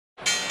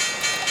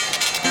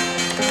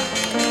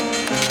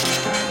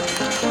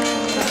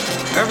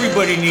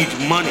Everybody needs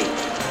money.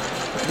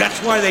 That's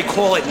why they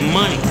call it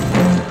money.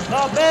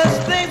 The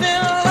best things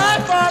in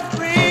life are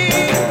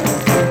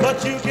free,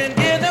 but you can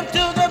give them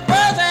to the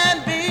birds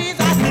and bees.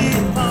 I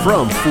need money.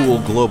 From Fool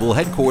Global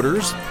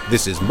Headquarters,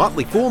 this is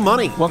Motley Fool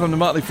Money. Welcome to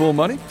Motley Fool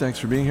Money. Thanks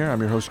for being here. I'm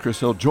your host,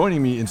 Chris Hill.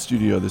 Joining me in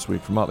studio this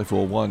week from Motley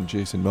Fool 1,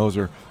 Jason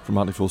Moser. From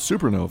Motley Fool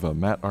Supernova,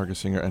 Matt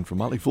Argesinger. And from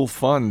Motley Fool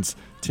Funds,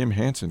 Tim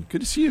Hansen.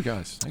 Good to see you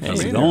guys. Thanks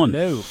for being here.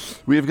 Hello.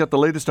 We have got the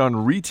latest on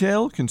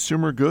retail,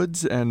 consumer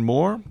goods, and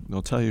more.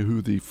 They'll tell you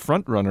who the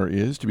front runner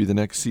is to be the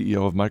next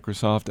CEO of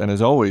Microsoft. And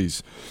as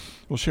always,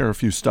 we'll share a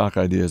few stock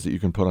ideas that you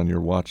can put on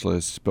your watch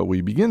list. But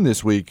we begin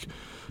this week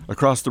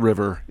across the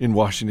river in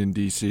Washington,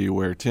 D.C.,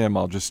 where, Tim,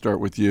 I'll just start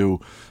with you.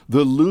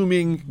 The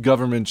looming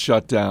government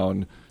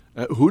shutdown.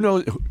 Who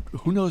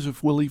knows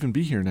if we'll even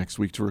be here next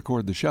week to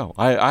record the show?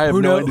 I have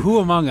no idea. Who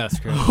among us,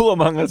 Chris? Who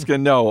among us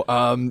can know?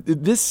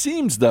 This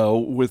seems, though,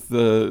 with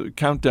the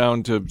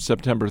countdown to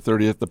September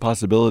 30th, the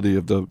possibility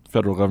of the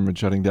federal government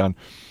shutting down,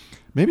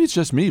 maybe it's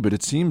just me, but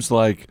it seems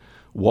like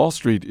Wall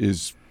Street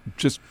is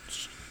just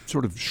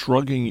sort of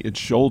shrugging its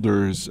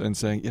shoulders and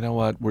saying, you know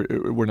what,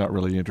 we're not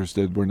really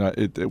interested. We're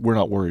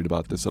not worried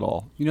about this at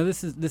all. You know,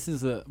 this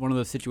is one of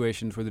those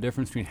situations where the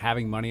difference between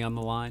having money on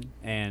the line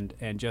and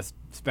just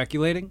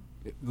speculating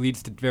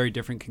leads to very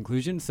different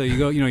conclusions. So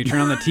you turn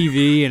on the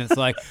TV and it's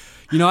like,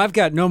 I've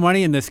got no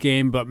money in this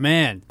game, but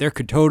man, there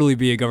could totally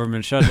be a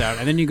government shutdown.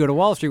 And then you go to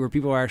Wall Street where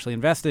people are actually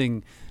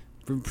investing,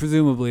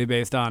 presumably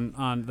based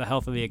on the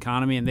health of the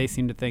economy, and they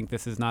seem to think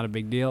this is not a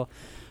big deal.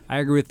 I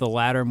agree with the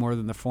latter more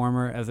than the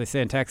former. As they say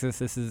in Texas,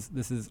 this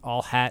is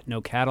all hat, no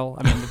cattle.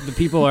 I mean, the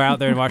people are out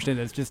there in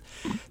Washington. It's just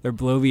they're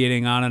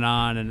bloviating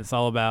on, and it's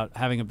all about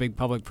having a big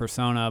public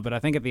persona. But I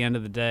think at the end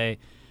of the day,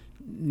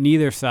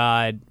 neither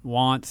side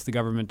wants the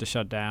government to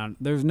shut down.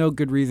 There's no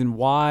good reason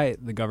why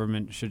the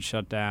government should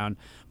shut down.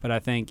 But I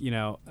think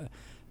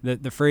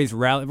the phrase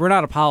rally. We're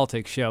not a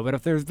politics show, but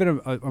if there's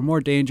been a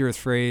more dangerous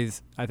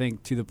phrase, I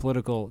think, to the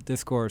political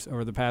discourse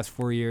over the past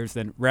 4 years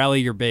than rally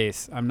your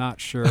base, I'm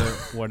not sure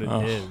what it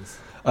is.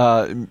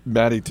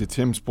 Maddie, to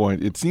Tim's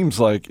point, it seems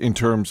like in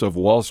terms of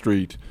Wall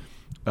Street,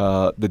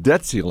 the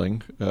debt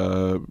ceiling,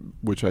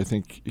 which I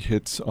think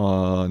hits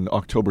on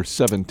October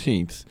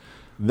 17th,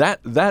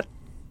 that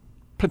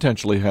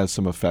potentially has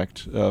some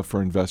effect for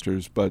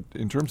investors. But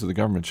in terms of the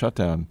government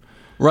shutdown,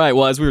 right.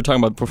 Well, as we were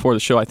talking about before the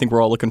show, I think we're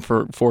all looking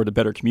forward to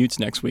better commutes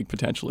next week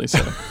potentially.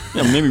 So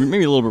maybe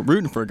a little bit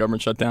rooting for a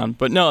government shutdown.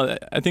 But no,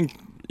 I think,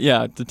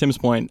 to Tim's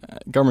point,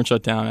 government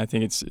shutdown, I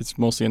think it's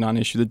mostly a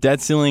non-issue. The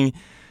debt ceiling,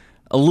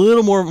 a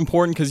little more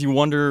important because you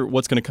wonder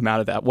what's going to come out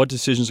of that, what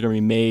decisions are going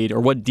to be made, or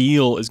what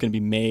deal is going to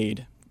be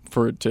made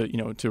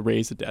to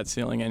raise the debt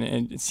ceiling.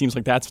 And it seems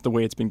like that's the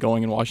way it's been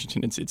going in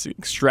Washington. It's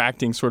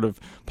extracting sort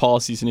of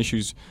policies and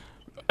issues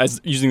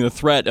as using the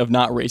threat of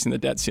not raising the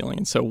debt ceiling.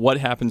 And so what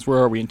happens? Where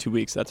are we in 2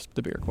 weeks? That's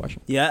the bigger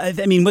question. Yeah,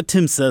 I mean, what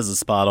Tim says is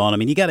spot on. I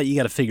mean, you got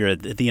to figure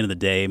at the end of the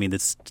day, I mean,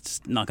 it's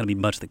not going to be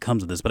much that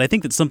comes of this. But I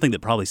think that something that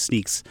probably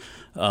sneaks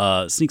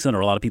under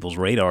a lot of people's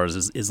radars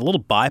is a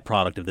little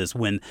byproduct of this.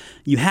 When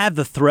you have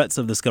the threats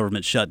of this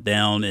government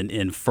shutdown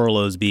and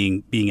furloughs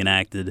being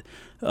enacted,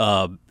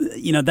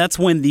 that's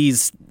when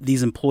these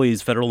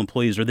employees, federal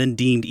employees, are then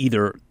deemed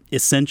either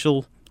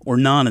essential or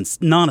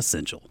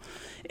non-essential.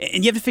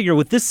 And you have to figure,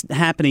 with this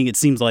happening, it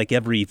seems like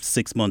every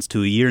 6 months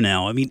to a year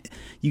now. I mean,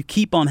 you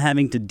keep on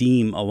having to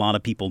deem a lot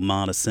of people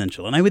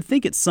non-essential. And I would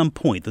think at some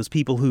point, those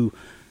people who,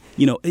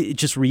 it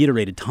just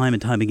reiterated time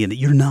and time again that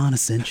you're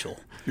non-essential.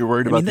 You're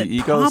worried about the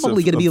egos of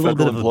probably going to be a little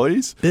bit of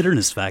employees? A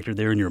bitterness factor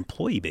there in your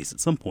employee base at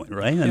some point,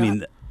 right?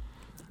 Yeah.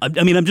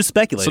 I mean, I'm just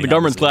speculating. So the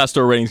government's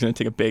Glassdoor rating is going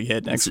to take a big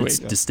hit next week. It's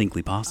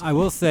distinctly possible. I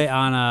will say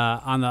on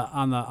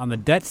the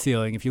debt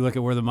ceiling, if you look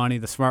at where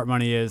the smart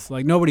money is,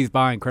 like nobody's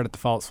buying credit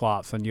default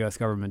swaps on U.S.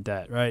 government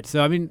debt, right?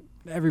 So I mean,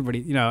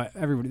 everybody's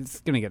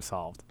going to get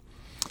solved.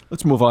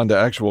 Let's move on to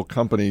actual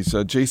companies.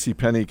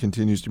 Penney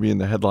continues to be in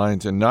the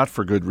headlines, and not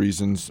for good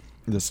reasons.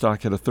 The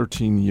stock had a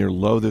 13-year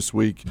low this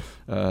week.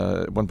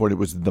 At one point, it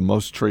was the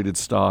most traded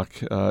stock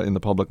in the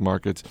public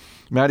markets.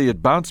 Maddie,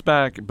 it bounced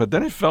back, but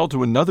then it fell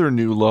to another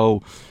new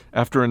low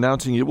after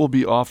announcing it will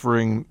be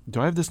offering,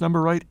 do I have this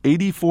number right,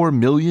 84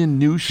 million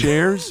new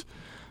shares?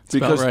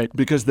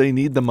 Because they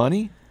need the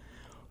money?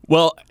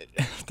 Well,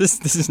 this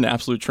is an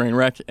absolute train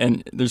wreck,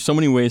 and there's so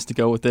many ways to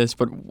go with this,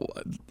 but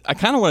I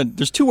kind of want to,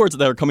 there's two words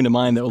that are coming to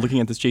mind that we're looking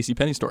at this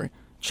Penney story: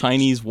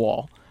 Chinese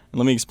wall. And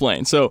let me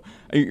explain. So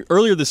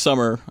earlier this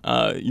summer,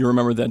 you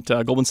remember that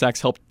Goldman Sachs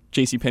helped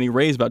Penney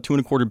raise about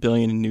 $2.25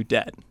 billion in new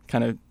debt.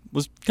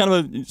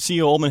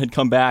 CEO Ullman had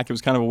come back. It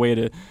was kind of a way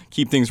to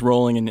keep things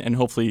rolling and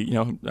hopefully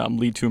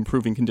lead to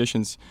improving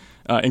conditions,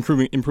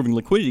 improving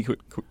liquidity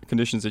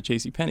conditions at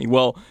Penney.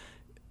 Well,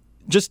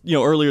 just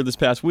earlier this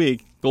past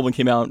week, Goldman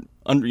came out,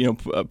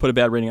 put a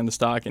bad rating on the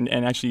stock and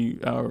actually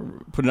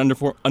put an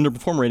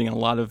underperform rating on a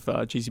lot of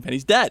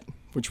Penney's debt,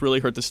 which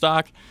really hurt the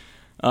stock.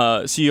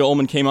 CEO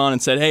Ullman came on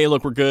and said, "Hey,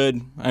 look, we're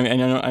good. I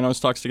know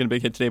stock's taking a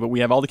big hit today, but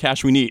we have all the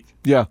cash we need."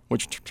 Yeah,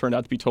 which turned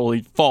out to be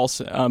totally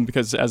false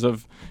because as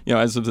of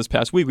this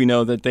past week, we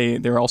know that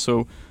they're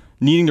also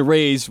needing to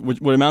raise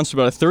what amounts to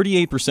about a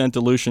 38%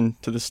 dilution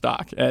to the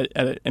stock.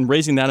 And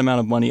raising that amount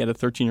of money at a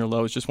 13-year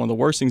low is just one of the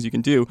worst things you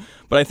can do.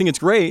 But I think it's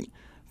great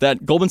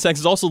that Goldman Sachs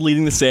is also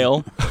leading the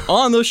sale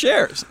on those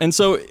shares. And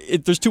so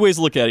there's two ways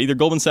to look at it. Either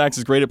Goldman Sachs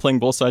is great at playing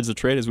both sides of the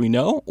trade, as we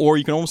know, or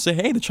you can almost say,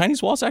 hey, the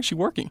Chinese wall is actually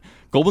working.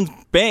 Goldman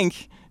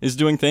Bank is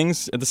doing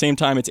things at the same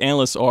time its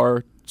analysts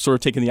are sort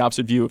of taking the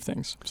opposite view of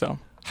things. So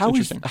how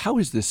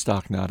is this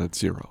stock not at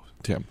zero,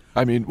 Tim?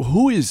 I mean,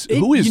 who is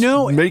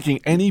making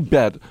any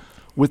bet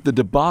with the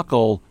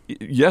debacle?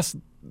 Yes,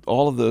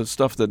 all of the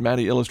stuff that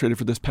Maddie illustrated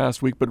for this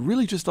past week, but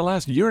really just the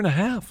last year and a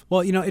half.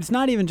 Well, it's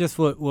not even just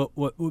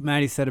what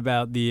Maddie said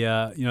about the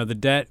the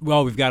debt.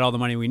 Well, we've got all the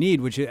money we need,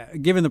 which,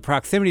 given the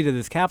proximity to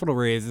this capital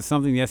raise, is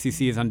something the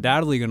SEC is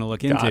undoubtedly going to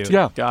look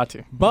into. Got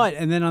to. But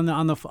and then on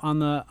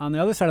the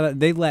other side of that,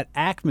 they let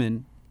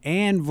Ackman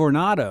and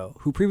Vornado,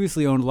 who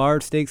previously owned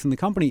large stakes in the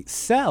company,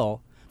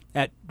 sell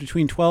at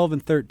between 12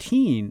 and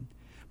 13.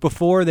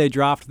 Before they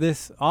dropped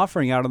this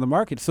offering out on the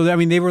market. So, I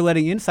mean, they were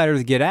letting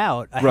insiders get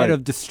out ahead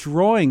of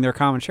destroying their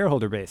common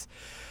shareholder base.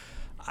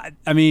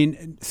 I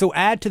mean, so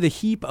add to the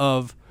heap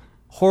of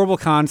horrible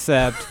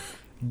concept,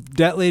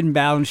 debt-laden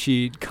balance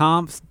sheet,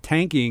 comps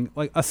tanking,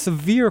 like a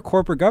severe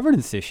corporate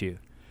governance issue.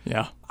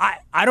 Yeah. I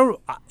don't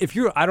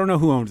know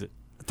who owns it.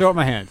 Throw up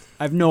my hands.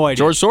 I have no idea.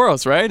 George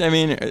Soros, right? I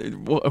mean,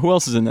 who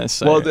else is in this?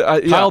 Well,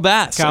 Kyle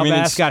Bass. Kyle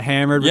Bass got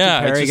hammered.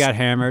 Richard Perry got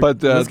hammered. But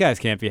those guys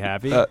can't be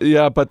happy.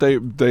 But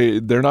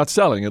they're not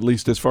selling, at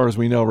least as far as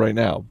we know right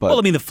now. But well,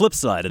 I mean, the flip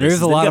side of this,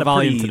 there's a lot of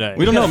volume today.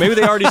 We don't know. Maybe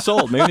they already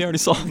sold.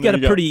 They've got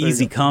a pretty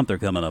easy comp they're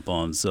coming up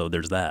on, so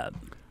there's that.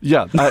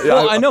 Yeah,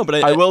 I know,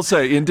 but I will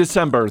say in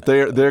December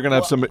they're going to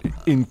have some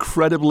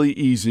incredibly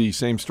easy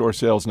same-store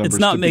sales numbers. It's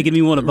not making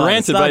me want to buy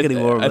the stock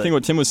anymore. I think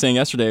what Tim was saying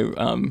yesterday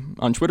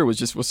on Twitter was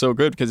so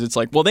good, because it's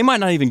like, well, they might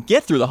not even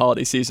get through the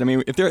holiday season. I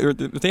mean, if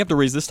they have to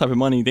raise this type of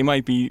money, they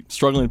might be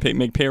struggling to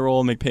make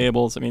payroll, make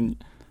payables. I mean,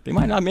 they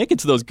might not make it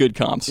to those good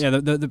comps. Yeah,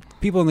 the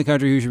people in the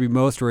country who should be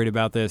most worried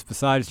about this,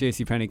 besides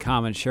JCPenney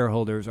common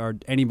shareholders, are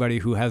anybody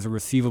who has a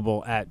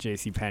receivable at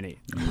JCPenney.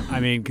 I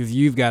mean, because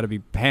you've got to be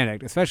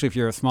panicked, especially if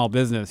you're a small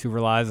business who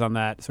relies on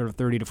that sort of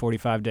 30 to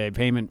 45-day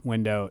payment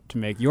window to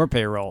make your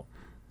payroll.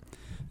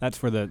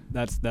 Those are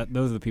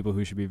the people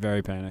who should be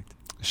very panicked.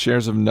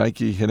 Shares of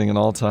Nike hitting an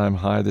all-time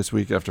high this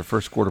week after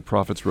first quarter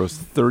profits rose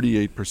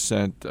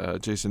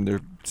 38%. Jason, they're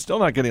still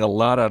not getting a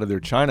lot out of their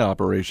China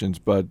operations,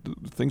 but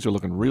things are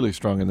looking really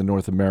strong in the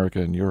North America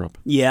and Europe.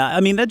 Yeah, I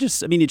mean,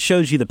 it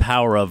shows you the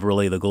power of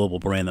really the global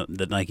brand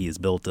that Nike has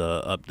built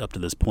up to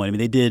this point. I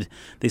mean,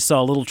 they saw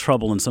a little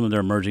trouble in some of their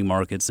emerging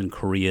markets in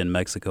Korea and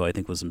Mexico, I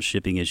think, with some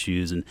shipping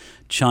issues, and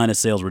China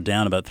sales were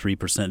down about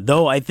 3%.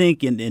 Though I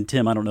think, and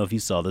Tim, I don't know if you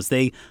saw this,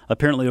 they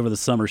apparently over the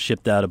summer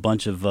shipped out a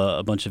bunch of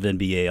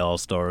NBA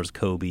All-Stars,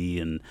 Kobe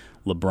and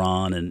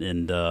LeBron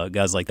and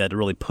guys like that, to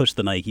really push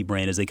the Nike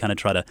brand as they kind of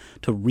try to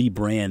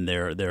rebrand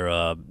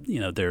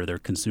their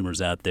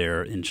consumers out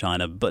there in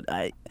China. But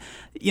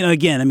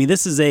again, I mean,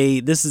 this is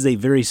a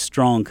very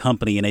strong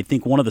company, and I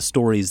think one of the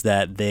stories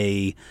that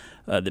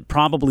that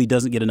probably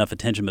doesn't get enough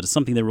attention, but it's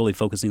something they're really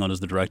focusing on,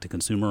 is the direct to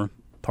consumer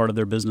part of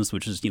their business,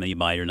 which is, you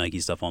buy your Nike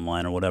stuff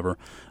online or whatever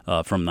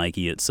from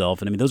Nike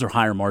itself. And I mean, those are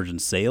higher margin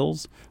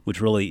sales,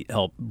 which really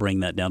help bring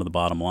that down to the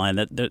bottom line.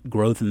 That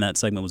growth in that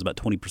segment was about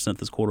 20%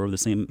 this quarter over the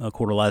same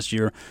quarter last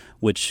year,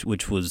 which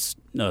was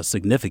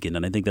significant.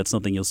 And I think that's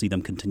something you'll see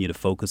them continue to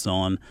focus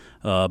on.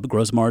 But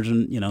gross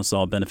margin,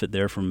 saw a benefit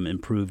there from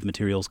improved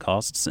materials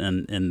costs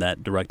and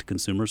that direct to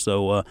consumer.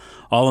 So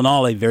all in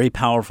all, a very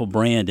powerful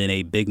brand in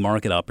a big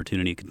market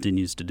opportunity. It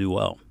continues to do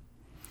well.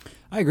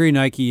 I agree.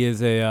 Nike is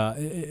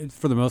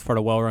for the most part,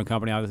 a well-run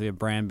company, obviously a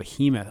brand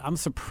behemoth. I'm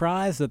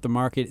surprised that the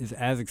market is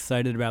as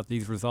excited about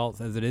these results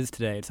as it is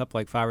today. It's up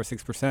like 5 or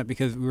 6%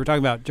 because we were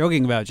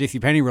joking about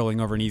JCPenney rolling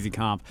over an easy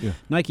comp. Yeah.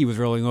 Nike was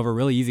rolling over a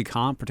really easy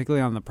comp,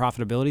 particularly on the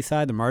profitability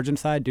side, the margin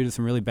side, due to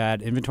some really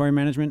bad inventory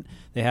management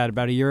they had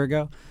about a year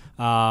ago,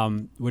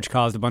 which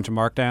caused a bunch of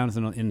markdowns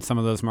in some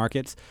of those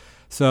markets.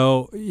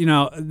 So,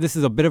 this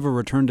is a bit of a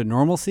return to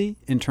normalcy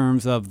in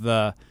terms of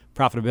the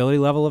profitability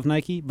level of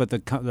Nike, but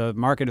the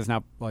market is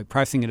now like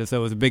pricing it as though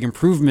it was a big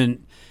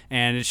improvement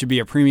and it should be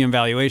a premium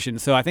valuation.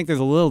 So I think there's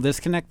a little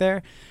disconnect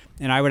there,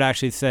 and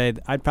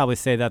I'd probably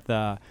say that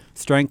the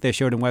strength they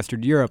showed in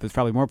Western Europe is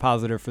probably more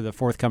positive for the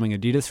forthcoming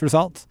Adidas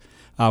results,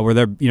 where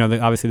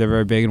obviously they're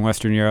very big in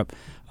Western Europe,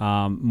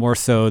 more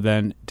so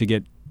than to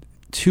get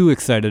too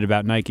excited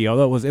about Nike,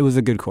 although it was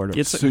a good quarter.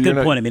 It's a good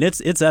point. I mean,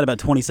 it's at about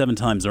 27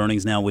 times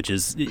earnings now, which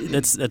is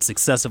that's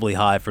excessively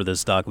high for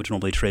this stock, which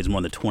normally trades more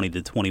in the 20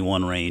 to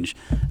 21 range.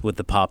 With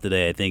the pop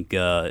today, I think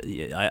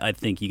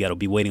you got to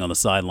be waiting on the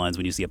sidelines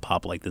when you see a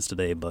pop like this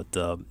today. But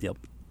yep.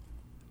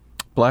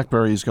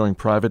 BlackBerry is going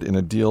private in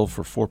a deal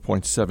for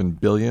 $4.7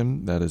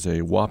 billion. That is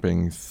a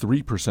whopping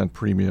 3%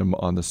 premium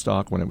on the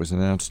stock when it was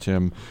announced,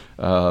 Tim.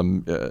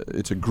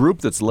 It's a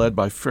group that's led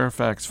by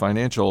Fairfax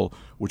Financial,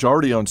 which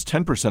already owns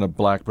 10% of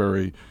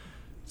BlackBerry.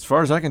 As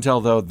far as I can tell,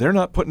 though, they're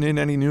not putting in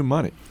any new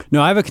money.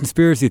 No, I have a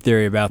conspiracy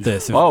theory about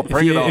this.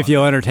 Bring it on. If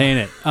you'll entertain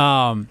it.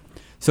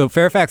 So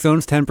Fairfax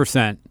owns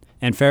 10%.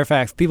 And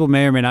Fairfax, people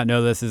may or may not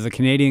know this, is a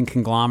Canadian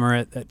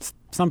conglomerate that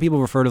some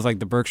people refer to as like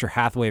the Berkshire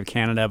Hathaway of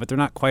Canada, but they're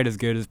not quite as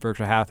good as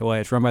Berkshire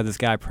Hathaway. It's run by this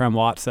guy, Prem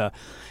Watsa.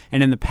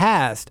 And in the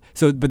past,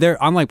 but they're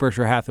unlike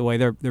Berkshire Hathaway,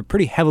 they're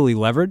pretty heavily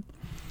levered.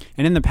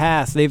 And in the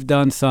past, they've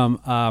done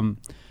some,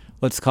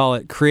 let's call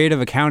it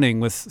creative accounting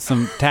with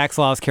some tax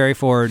loss carry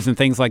forwards and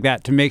things like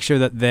that to make sure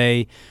that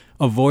they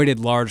avoided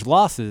large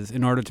losses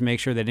in order to make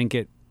sure they didn't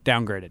get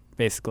downgraded,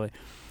 basically.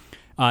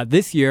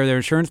 This year, their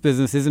insurance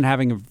business isn't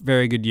having a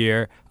very good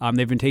year.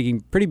 They've been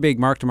taking pretty big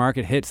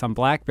mark-to-market hits on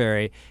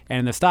BlackBerry.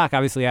 And the stock,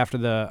 obviously, after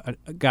the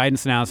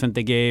guidance announcement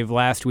they gave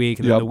last week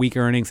and then the weak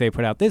earnings they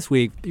put out this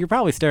week, you're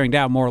probably staring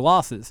down more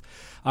losses.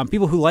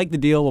 People who like the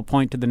deal will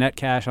point to the net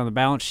cash on the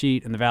balance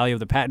sheet and the value of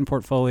the patent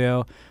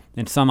portfolio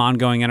and some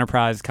ongoing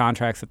enterprise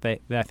contracts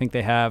that I think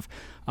they have.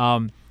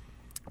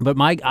 But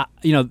Mike,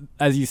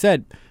 as you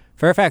said,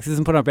 Fairfax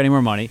hasn't put up any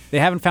more money. They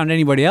haven't found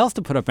anybody else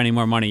to put up any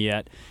more money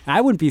yet. And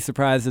I wouldn't be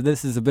surprised if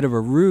this is a bit of a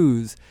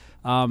ruse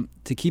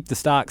to keep the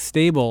stock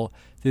stable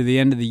through the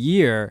end of the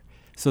year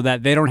so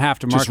that they don't have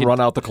to just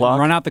run out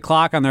the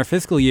clock on their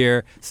fiscal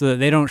year so that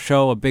they don't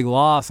show a big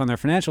loss on their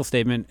financial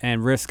statement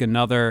and risk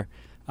another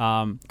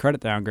credit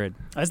downgrade.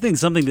 I think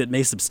something that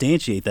may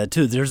substantiate that,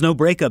 too, there's no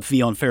breakup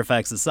fee on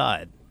Fairfax's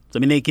side. I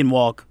mean, they can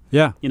walk,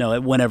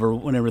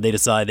 whenever they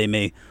decide they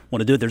may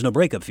want to do it. There's no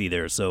breakup fee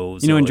there. So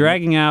and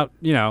dragging out,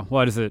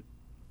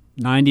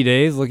 90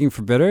 days looking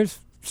for bidders,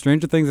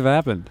 stranger things have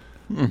happened.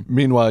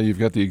 Meanwhile, you've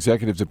got the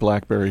executives at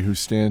BlackBerry who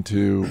stand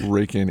to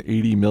rake in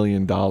 $80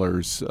 million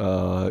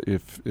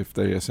if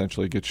they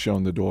essentially get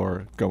shown the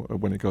door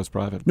when it goes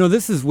private. No,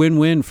 this is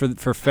win-win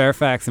for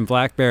Fairfax and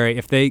BlackBerry.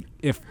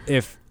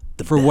 If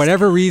for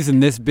whatever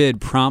reason this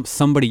bid prompts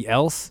somebody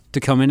else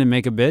to come in and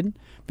make a bid,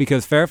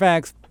 because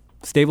Fairfax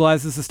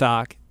stabilizes the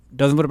stock,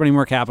 doesn't put up any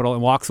more capital,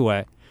 and walks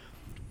away.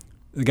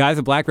 The guys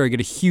at BlackBerry get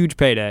a huge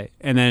payday,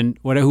 and then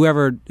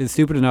whoever is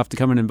stupid enough to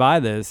come in and buy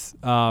this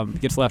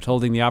gets left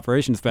holding the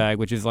operations bag,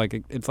 which is like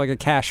a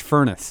cash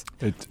furnace.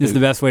 Is the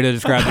best way to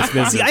describe this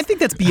business. See, I think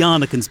that's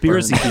beyond a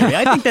conspiracy theory.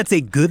 I think that's a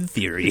good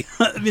theory.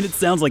 I mean, it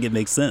sounds like it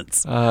makes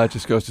sense. It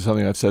just goes to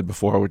something I've said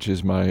before, which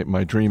is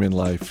my dream in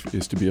life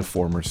is to be a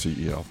former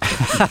CEO.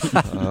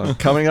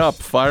 Coming up,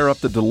 fire up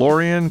the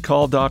DeLorean,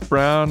 call Doc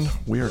Brown.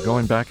 We are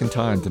going back in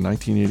time to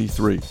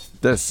 1983.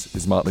 This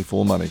is Motley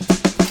Fool Money.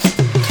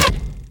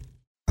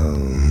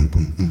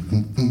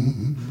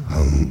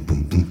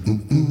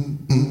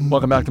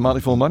 Welcome back to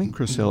Motley Fool Money.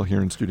 Chris Hill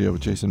here in studio with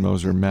Jason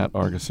Moser, Matt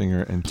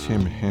Argesinger, and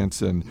Tim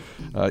Hansen.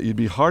 You'd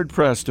be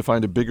hard-pressed to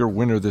find a bigger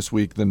winner this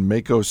week than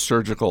Mako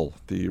Surgical.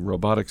 The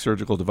robotic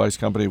surgical device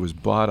company was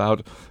bought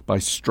out by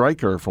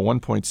Stryker for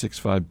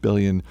 $1.65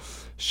 billion.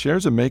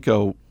 Shares of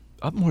Mako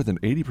up more than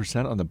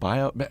 80% on the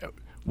buyout.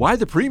 Why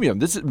the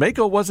premium?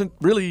 Mako wasn't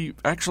really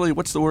actually,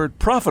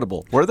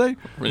 profitable, were they?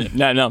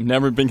 No,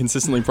 never been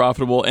consistently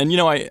profitable. And,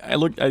 I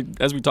looked,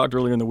 as we talked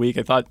earlier in the week,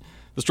 I thought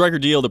the Stryker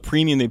deal, the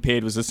premium they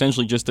paid was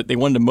essentially just that they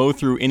wanted to mow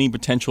through any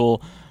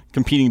potential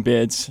competing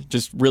bids,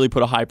 just really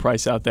put a high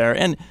price out there.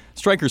 And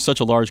Stryker's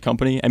such a large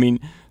company. I mean,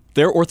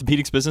 their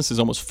orthopedics business is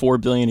almost $4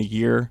 billion a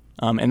year,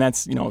 and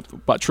that's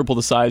about triple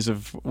the size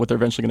of what they're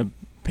eventually going to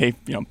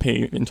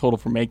pay in total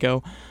for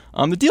Mako.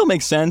 The deal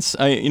makes sense.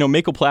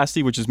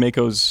 Makoplasty, which is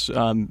Mako's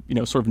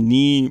sort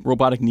of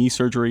robotic knee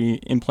surgery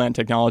implant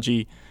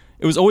technology,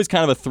 it was always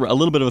kind of a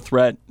little bit of a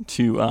threat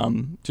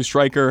to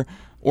Stryker,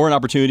 or an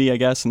opportunity, I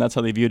guess, and that's how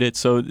they viewed it.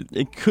 So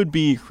it could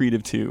be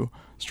accretive to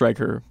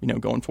Stryker,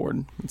 going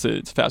forward. It's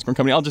a fast-growing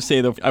company. I'll just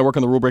say, though, I work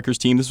on the Rule Breakers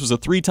team. This was a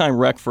 3-time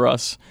rec for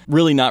us.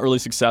 Really not really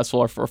successful.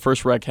 Our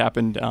first rec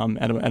happened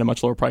at a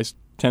much lower price,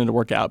 tended to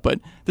work out.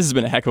 But this has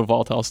been a heck of a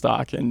volatile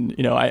stock, and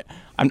I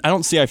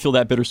feel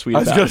that bittersweet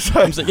about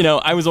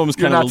it. I was almost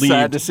kind of relieved. You're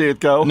not sad to see it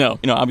go? No,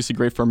 obviously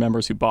great for our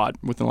members who bought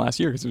within the last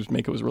year because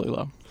Mako was really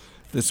low.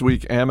 This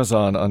week,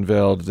 Amazon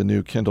unveiled the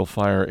new Kindle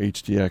Fire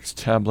HDX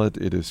tablet.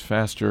 It is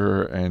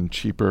faster and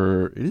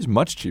cheaper. It is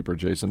much cheaper,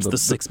 Jason. It's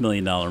the $6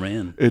 million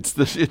man. It's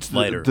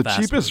lighter, the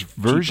faster, cheapest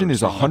version cheaper,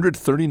 is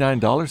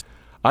 $139.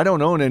 I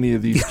don't own any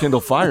of these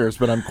Kindle Fires,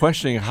 but I'm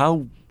questioning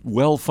how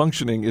well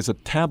functioning is a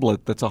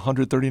tablet that's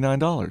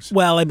 $139.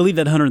 Well, I believe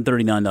that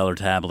 $139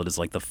 tablet is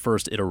like the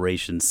first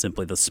iteration,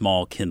 simply the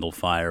small Kindle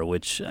Fire,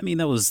 which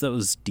that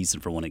was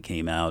decent for when it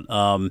came out.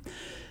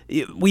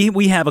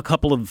 We have a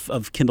couple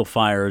of Kindle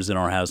Fires in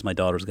our house. My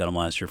daughters got them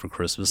last year for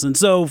Christmas. And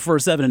so for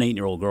 7- and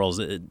 8-year-old girls,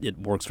 it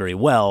works very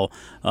well.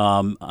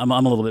 I'm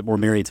a little bit more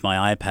married to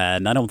my iPad,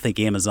 and I don't think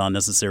Amazon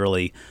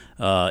necessarily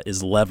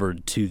is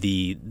levered to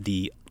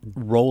the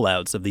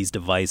rollouts of these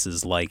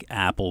devices like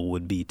Apple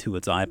would be to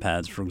its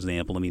iPads, for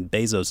example.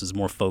 Bezos is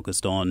more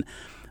focused on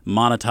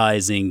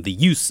monetizing the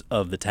use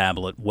of the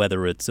tablet,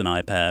 whether it's an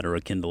iPad or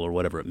a Kindle or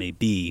whatever it may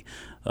be.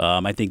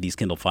 I think these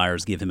Kindle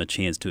Fires give him a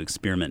chance to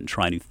experiment and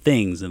try new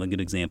things, and a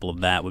good example of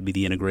that would be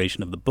the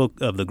integration of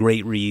the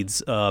Great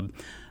Reads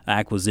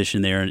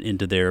acquisition there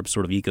into their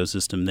sort of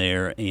ecosystem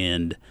there,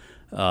 and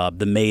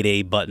the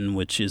Mayday button,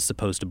 which is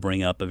supposed to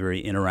bring up a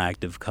very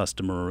interactive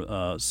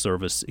customer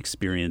service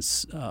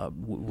experience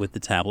with the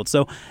tablet.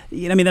 So,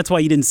 that's why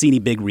you didn't see any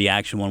big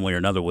reaction one way or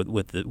another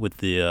with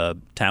the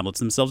tablets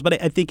themselves.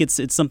 But I think it's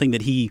something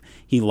that he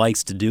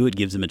likes to do. It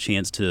gives him a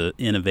chance to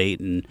innovate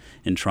and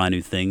try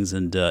new things,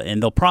 and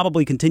they'll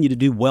probably continue to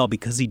do well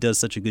because he does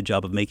such a good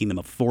job of making them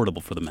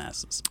affordable for the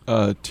masses.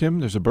 Tim,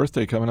 there's a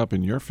birthday coming up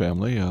in your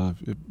family. You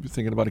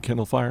thinking about a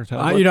Kindle Fire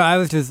tablet? I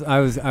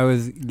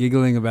was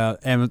giggling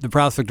about the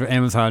prospect of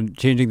Amazon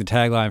changing the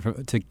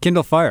tagline to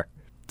Kindle Fire.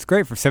 It's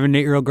great for 7 and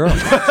 8-year-old girls.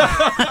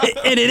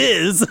 And it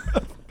is.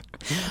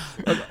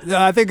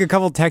 I think a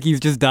couple techies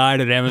just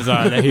died at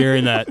Amazon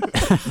hearing that.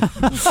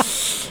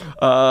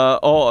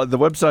 The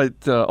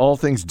website All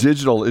Things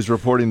Digital is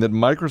reporting that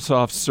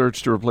Microsoft's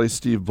search to replace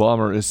Steve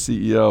Ballmer as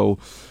CEO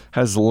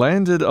has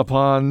landed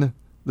upon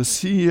the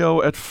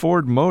CEO at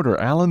Ford Motor,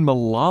 Alan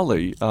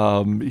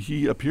Mulally.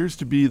 He appears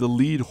to be the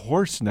lead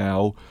horse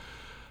now.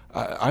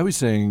 I was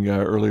saying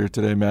earlier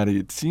today, Maddie,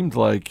 it seemed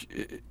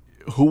like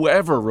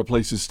whoever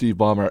replaces Steve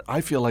Ballmer,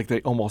 I feel like they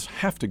almost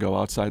have to go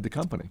outside the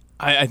company.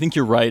 I think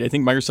you're right. I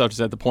think Microsoft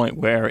is at the point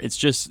where it's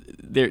just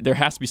there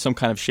has to be some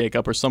kind of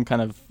shakeup or some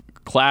kind of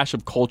clash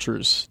of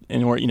cultures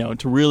in order,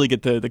 to really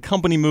get the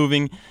company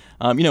moving.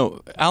 Alan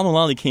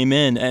Mulally came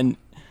in and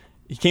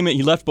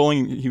he left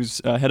Boeing. He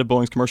was head of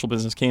Boeing's commercial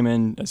business, came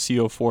in as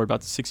CEO of Ford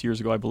about 6 years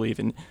ago, I believe.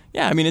 And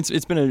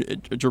it's been a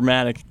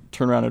dramatic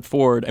turnaround at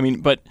Ford.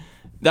 But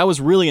that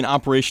was really an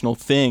operational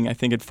thing, I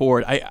think, at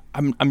Ford.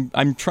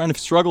 I'm trying to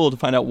struggle to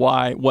find out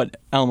what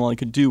Alan Mulally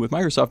could do with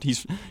Microsoft.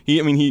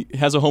 He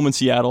has a home in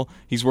Seattle.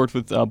 He's worked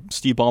with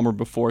Steve Ballmer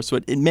before, so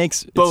it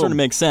sort of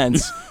makes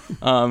sense.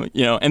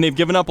 And they've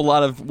given up a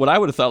lot of what I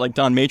would have thought, like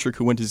Don Matrick,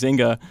 who went to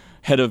Zynga,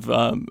 head of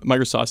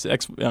Microsoft's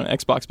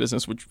Xbox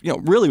business, which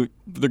really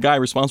the guy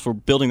responsible for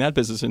building that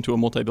business into a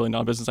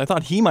multi-billion-dollar business. I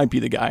thought he might be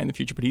the guy in the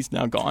future, but he's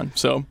now gone.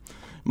 So.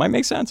 Might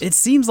make sense. It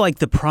seems like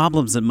the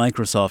problems at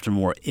Microsoft are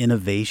more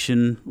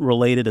innovation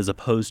related as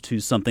opposed to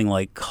something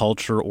like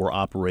culture or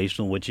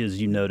operational, which, as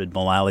you noted,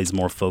 Mullally's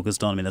more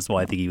focused on. That's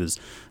why I think he was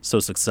so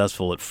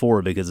successful at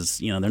Ford, because it's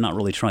they're not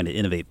really trying to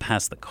innovate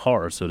past the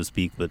car, so to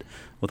speak. But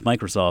with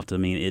Microsoft,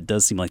 it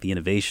does seem like the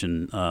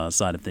innovation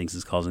side of things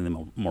is causing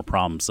them more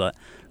problems. So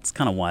it's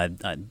kind of why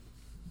I'd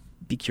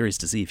be curious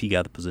to see if he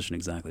got the position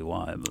exactly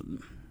why. But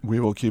we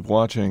will keep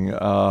watching.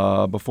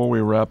 Before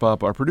we wrap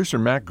up, our producer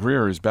Matt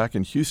Greer is back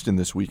in Houston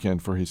this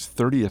weekend for his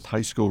 30th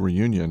high school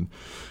reunion,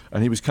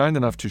 and he was kind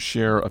enough to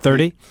share a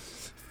 30?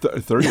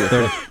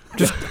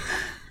 30th.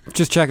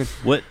 Just checking.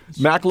 What?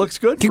 Mac looks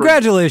good.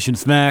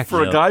 Congratulations, Mac.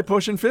 For a guy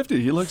pushing 50,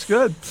 he looks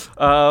good.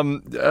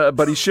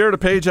 But he shared a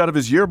page out of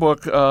his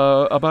yearbook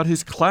about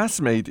his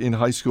classmate in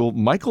high school,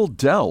 Michael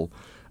Dell.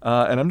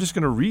 And I'm just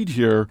going to read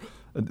here.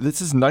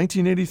 This is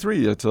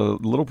 1983. It's a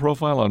little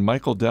profile on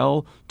Michael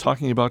Dell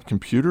talking about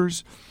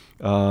computers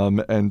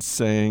and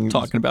saying...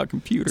 Talking about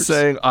computers.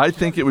 Saying, I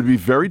think it would be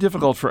very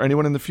difficult for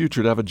anyone in the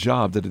future to have a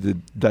job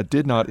that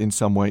did not in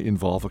some way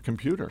involve a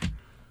computer.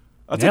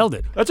 Nailed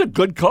it. That's a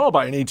good call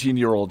by an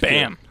 18-year-old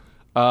Bam.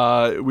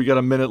 Kid. We got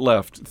a minute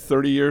left.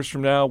 30 years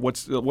from now,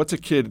 what's a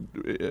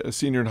kid, a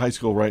senior in high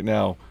school right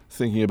now,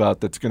 thinking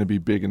about that's going to be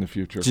big in the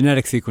future?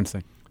 Genetic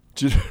sequencing.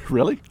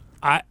 Really?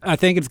 I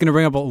think it's going to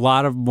bring up a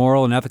lot of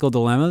moral and ethical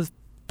dilemmas,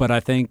 but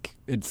I think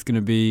it's going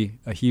to be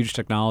a huge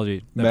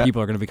technology that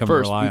people are going to become to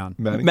rely on.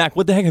 Mac,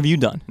 what the heck have you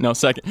done? No,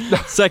 second.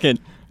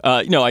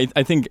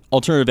 I think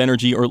alternative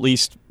energy, or at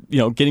least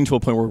getting to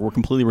a point where we're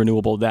completely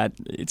renewable, that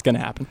it's going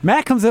to happen.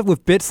 Mac comes up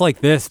with bits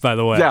like this, by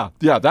the way.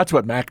 Yeah, that's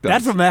what Mac does.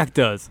 That's what Mac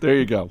does. There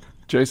you go.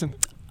 Jason?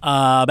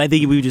 I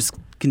think we just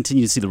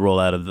continue to see the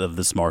rollout of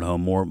the smart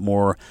home,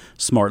 more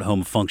smart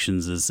home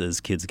functions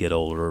as kids get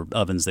older,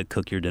 ovens that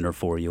cook your dinner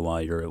for you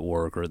while you're at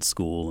work or at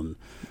school, and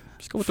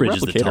just go with fridges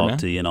the that talk man.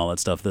 to you and all that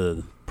stuff,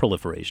 the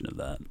proliferation of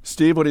that.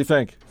 Steve, what do you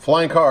think?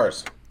 Flying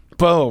cars.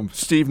 Boom.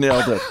 Steve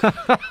nailed it.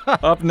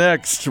 Up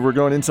next, we're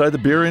going inside the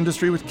beer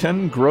industry with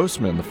Ken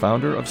Grossman, the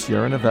founder of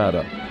Sierra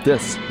Nevada.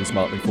 This is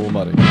Motley Fool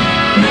Money.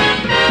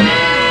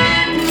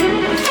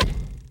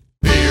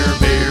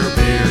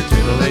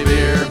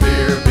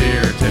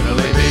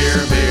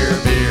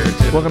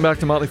 Welcome back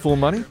to Motley Fool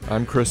Money.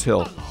 I'm Chris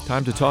Hill.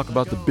 Time to talk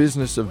about the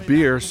business of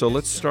beer, so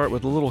let's start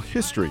with a little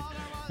history.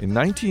 In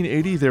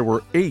 1980, there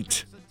were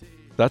 8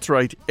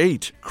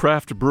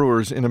 craft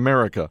brewers in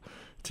America.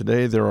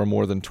 Today, there are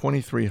more than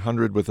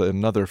 2,300 with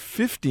another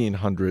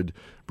 1,500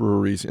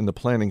 breweries in the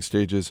planning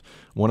stages.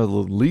 One of the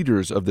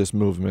leaders of this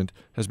movement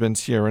has been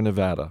Sierra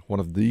Nevada, one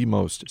of the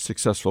most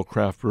successful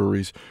craft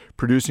breweries,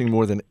 producing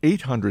more than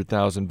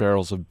 800,000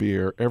 barrels of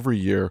beer every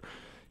year.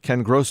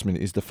 Ken Grossman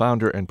is the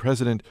founder and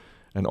president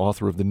and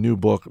author of the new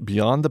book,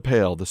 Beyond the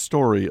Pale, the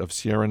story of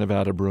Sierra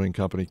Nevada Brewing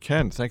Company.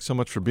 Ken, thanks so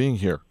much for being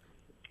here.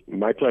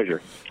 My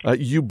pleasure.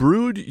 You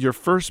brewed your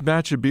first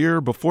batch of beer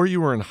before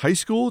you were in high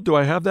school. Do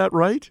I have that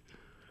right?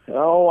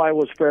 Oh, I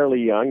was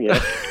fairly young,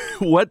 yes.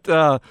 What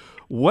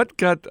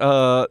got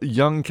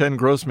young Ken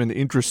Grossman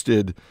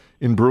interested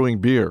in brewing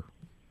beer?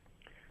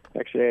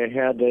 Actually, I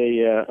had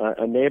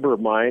a neighbor of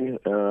mine,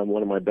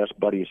 one of my best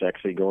buddies,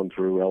 actually going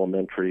through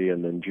elementary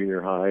and then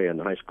junior high and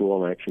high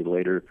school, and actually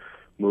later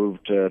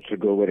moved to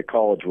go away to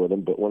college with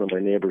him. But one of my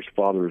neighbor's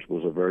fathers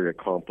was a very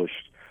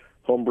accomplished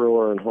home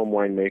brewer and home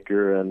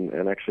winemaker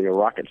and actually a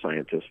rocket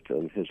scientist,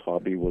 and his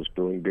hobby was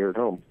brewing beer at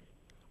home.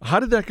 How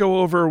did that go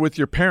over with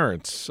your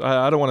parents?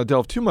 I don't want to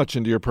delve too much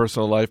into your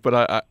personal life,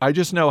 but I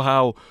just know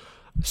how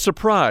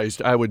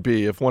surprised I would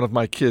be if one of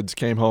my kids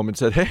came home and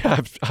said, "Hey,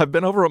 I've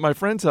been over at my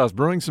friend's house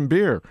brewing some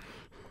beer."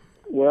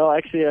 Well,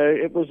 actually,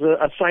 it was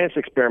a science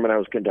experiment I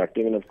was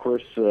conducting, and of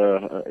course,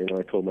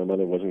 I told my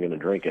mother I wasn't going to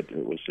drink it.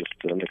 It was just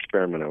an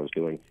experiment I was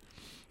doing.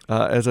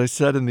 As I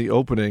said in the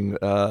opening,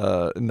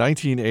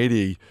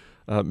 1980,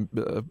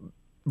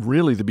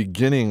 really the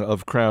beginning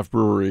of craft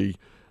brewery.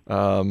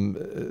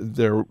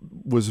 There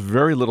was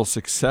very little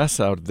success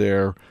out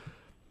there.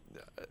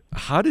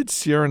 How did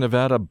Sierra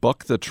Nevada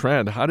buck the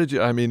trend? How did you?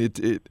 I mean,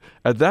 it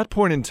at that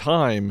point in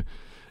time,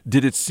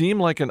 did it seem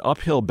like an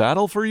uphill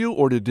battle for you,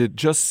 or did it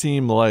just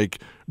seem like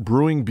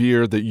brewing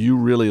beer that you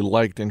really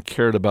liked and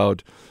cared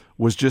about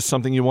was just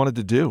something you wanted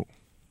to do?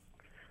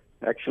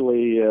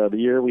 Actually, the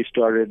year we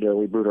started,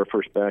 we brewed our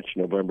first batch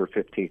November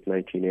 15th,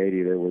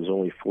 1980. There was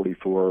only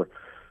 44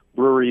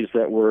 breweries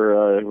that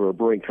were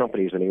brewing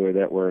companies anyway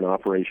that were in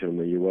operation in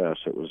the U.S.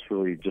 It was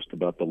really just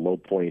about the low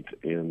point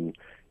in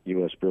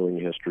U.S. brewing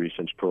history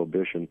since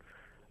Prohibition,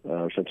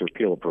 since the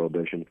repeal of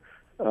Prohibition.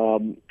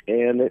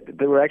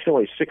 There were actually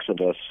only 6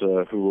 of us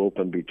who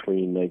opened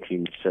between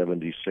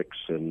 1976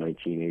 and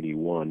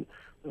 1981.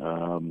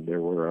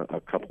 There were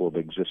a couple of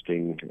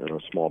existing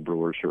small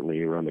brewers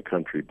certainly around the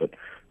country, but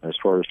as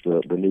far as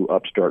the new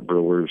upstart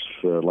brewers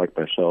like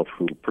myself,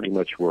 who pretty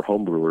much were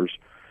home brewers,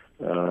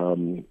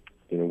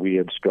 we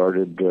had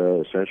started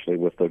essentially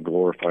with a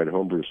glorified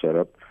homebrew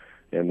setup,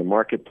 and the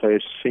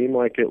marketplace seemed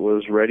like it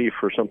was ready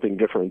for something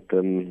different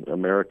than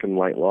American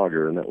light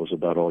lager, and that was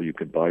about all you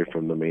could buy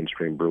from the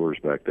mainstream brewers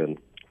back then.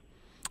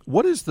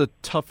 What is the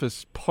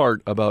toughest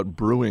part about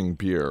brewing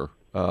beer?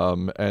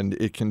 And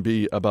it can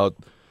be about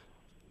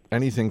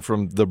anything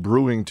from the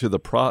brewing to the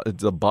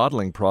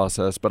bottling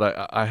process,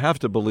 but I have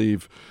to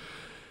believe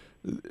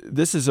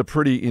this is a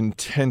pretty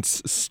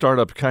intense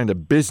startup kind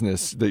of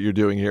business that you're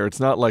doing here. It's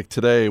not like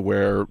today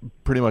where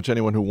pretty much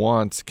anyone who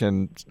wants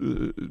can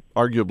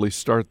arguably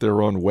start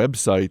their own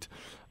website.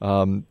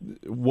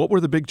 What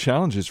were the big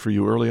challenges for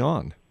you early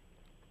on?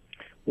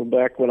 Well,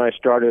 back when I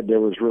started, there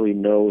was really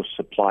no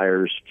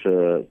suppliers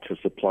to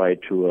supply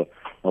to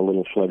a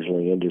little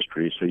fledgling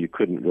industry, so you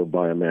couldn't go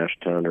buy a mash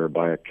tun or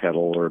buy a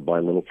kettle or buy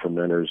little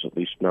fermenters, at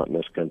least not in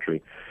this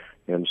country.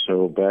 And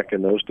so back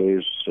in those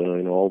days,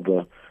 all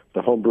the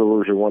home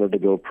brewers who wanted to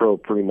go pro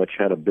pretty much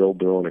had to build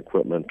their own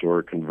equipment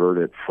or convert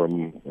it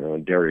from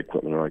dairy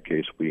equipment. In our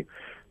case, we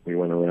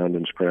went around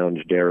and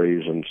scrounged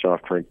dairies and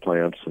soft drink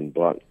plants and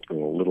bought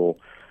little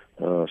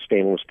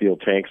stainless steel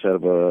tanks out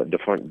of a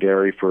defunct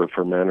dairy for a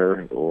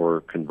fermenter,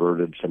 or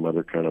converted some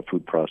other kind of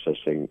food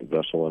processing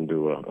vessel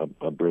into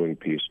a brewing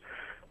piece.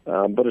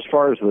 But as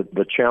far as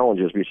the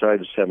challenges,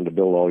 besides having to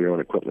build all your own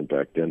equipment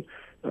back then,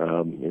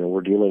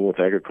 we're dealing with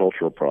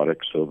agricultural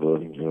products, so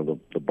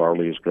the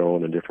barley is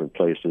grown in different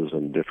places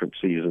and different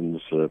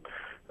seasons. The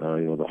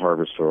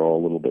harvests are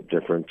all a little bit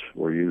different.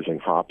 We're using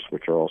hops,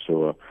 which are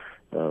also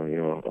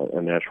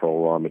a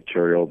natural raw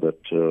material that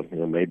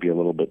may be a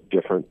little bit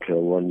different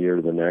one year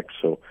to the next.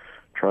 So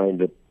trying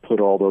to put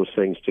all those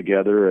things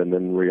together and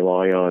then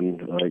rely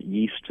on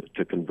yeast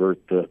to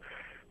convert the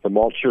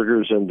malt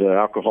sugars into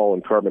alcohol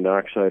and carbon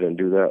dioxide, and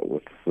do that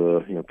with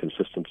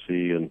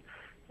consistency and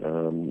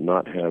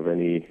not have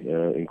any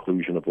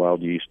inclusion of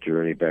wild yeast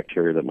or any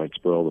bacteria that might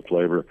spoil the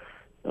flavor.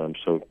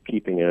 So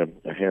keeping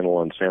a handle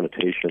on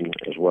sanitation,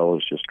 as well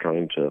as just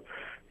trying to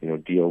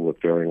deal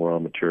with varying raw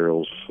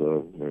materials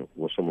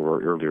was some of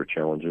our earlier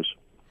challenges.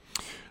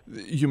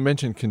 You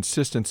mentioned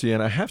consistency,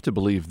 and I have to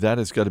believe that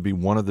has got to be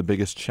one of the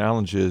biggest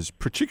challenges,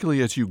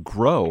 particularly as you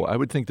grow. I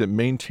would think that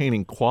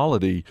maintaining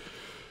quality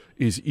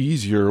is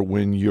easier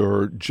when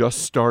you're just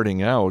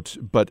starting out,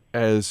 but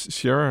as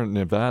Sierra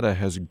Nevada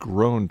has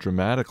grown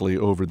dramatically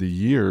over the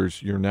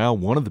years, you're now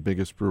one of the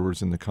biggest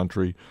brewers in the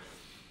country.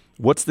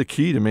 What's the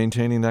key to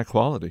maintaining that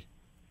quality?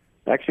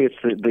 Actually,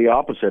 it's the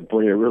opposite.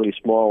 When you're really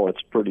small,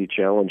 it's pretty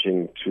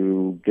challenging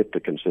to get the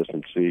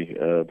consistency.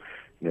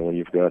 When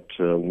you've got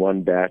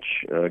one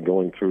batch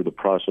going through the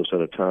process at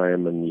a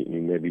time, and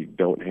you maybe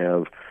don't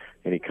have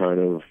any kind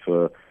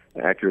of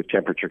accurate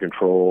temperature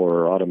control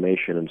or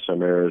automation in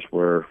some areas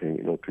where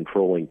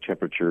controlling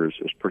temperatures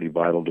is pretty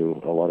vital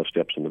to a lot of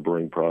steps in the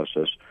brewing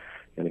process.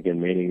 And again,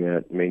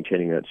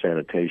 maintaining that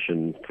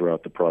sanitation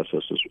throughout the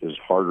process is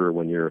harder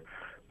when you're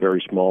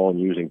very small and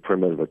using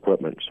primitive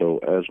equipment. So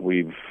as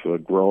we've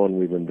grown,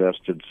 we've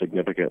invested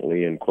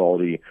significantly in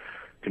quality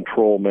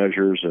control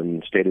measures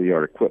and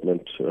state-of-the-art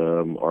equipment.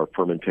 Our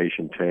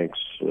fermentation tanks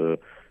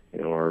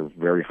are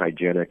very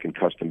hygienic and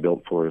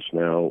custom-built for us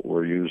now.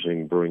 We're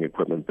using brewing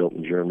equipment built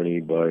in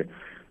Germany by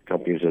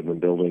companies that have been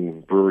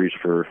building breweries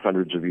for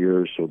hundreds of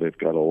years, so they've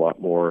got a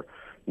lot more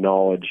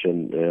knowledge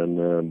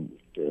and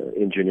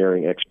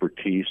engineering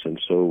expertise, and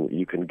so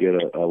you can get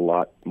a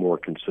lot more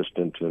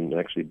consistent and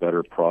actually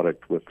better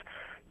product with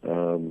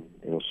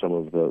some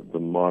of the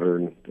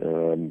modern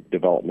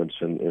developments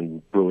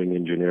in brewing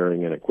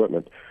engineering and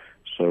equipment.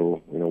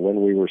 So,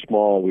 when we were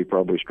small, we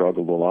probably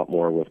struggled a lot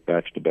more with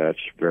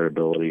batch-to-batch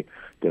variability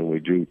than we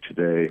do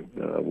today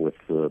with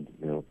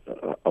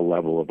a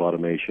level of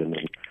automation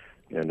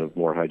and of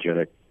more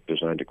hygienic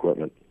designed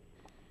equipment.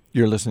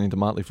 You're listening to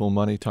Motley Fool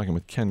Money, talking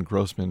with Ken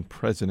Grossman,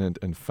 president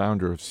and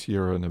founder of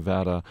Sierra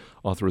Nevada,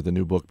 author of the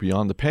new book,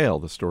 Beyond the Pale,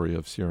 the story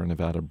of Sierra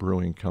Nevada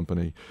Brewing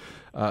Company.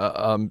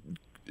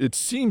 It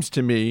seems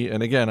to me,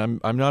 and again,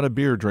 I'm not a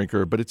beer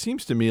drinker, but it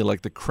seems to me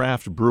like the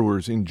craft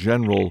brewers in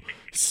general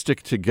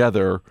stick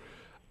together,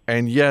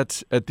 and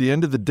yet at the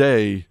end of the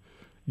day,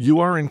 you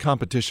are in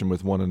competition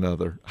with one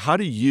another. How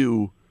do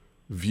you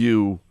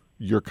view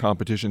your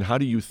competition? How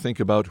do you think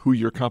about who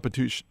your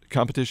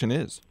competition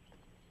is?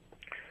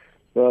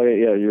 Well,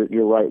 yeah,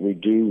 you're right. We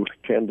do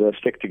tend to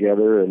stick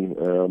together, and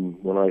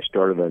when I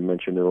started, I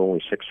mentioned there were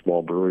only 6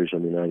 small breweries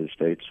in the United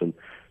States, and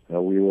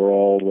we were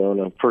all on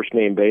a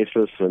first-name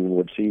basis and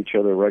would see each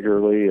other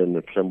regularly, and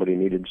if somebody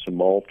needed some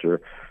malt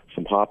or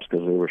some hops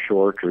because they were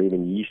short, or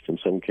even yeast in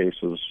some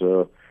cases,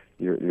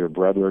 your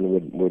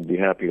brethren would be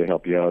happy to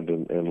help you out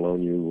and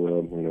loan you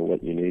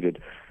what you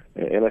needed.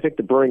 And I think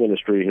the brewing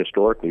industry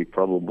historically,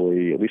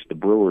 probably, at least the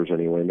brewers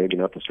anyway, maybe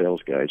not the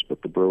sales guys,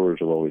 but the brewers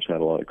have always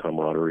had a lot of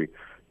camaraderie.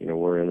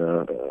 We're in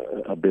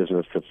a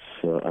business that's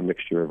a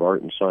mixture of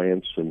art and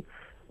science, and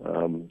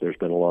there's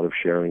been a lot of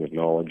sharing of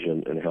knowledge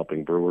and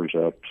helping brewers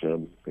out,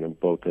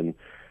 both in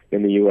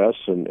the U.S.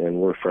 and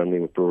we're friendly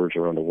with brewers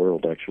around the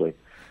world, actually.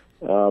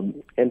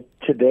 And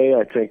today,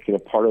 I think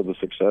part of the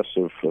success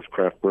of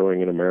craft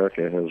brewing in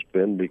America has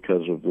been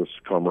because of this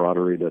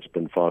camaraderie that's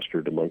been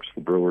fostered amongst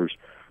the brewers.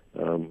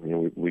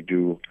 We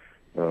do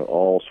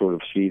all sort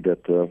of see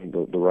that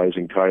the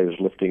rising tide is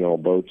lifting all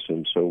boats,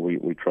 and so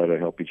we try to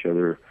help each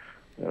other,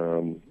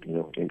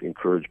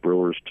 encourage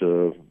brewers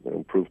to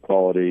improve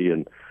quality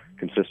and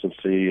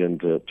consistency, and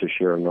to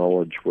share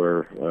knowledge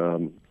where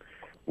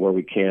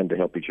we can to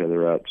help each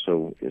other out.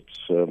 So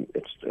it's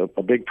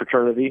a big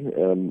fraternity.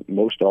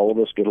 Most all of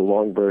us get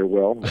along very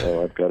well.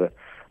 I've got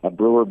a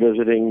brewer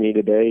visiting me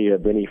today,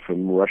 Benny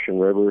from Russian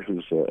River,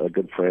 who's a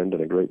good friend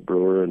and a great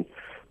brewer, and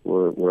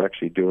we're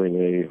actually doing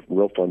a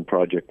real fun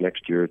project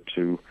next year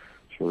to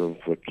sort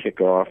of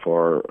kick off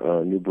our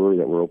new brewery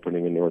that we're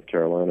opening in North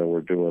Carolina.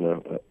 We're doing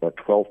a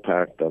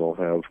 12-pack that'll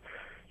have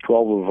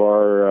 12 of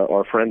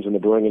our friends in the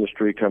brewing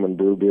industry come and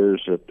brew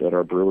beers at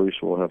our brewery.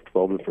 So we'll have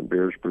 12 different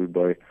beers brewed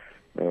by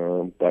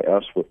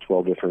us, with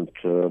 12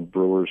 different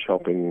brewers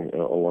helping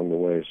along the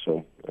way.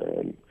 So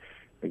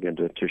again,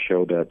 to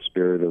show that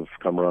spirit of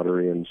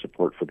camaraderie and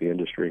support for the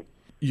industry.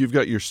 You've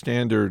got your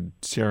standard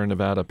Sierra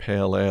Nevada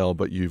Pale Ale,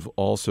 but you've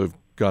also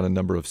got a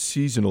number of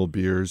seasonal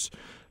beers.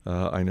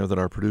 I know that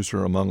our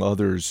producer, among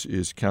others,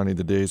 is counting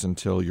the days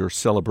until your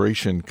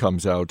celebration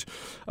comes out.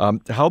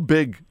 How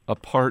big a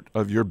part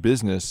of your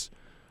business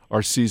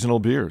are seasonal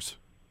beers?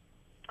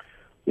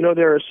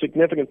 They're a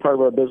significant part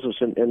of our business,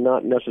 and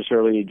not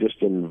necessarily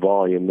just in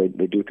volume.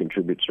 They do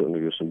contribute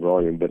certainly to some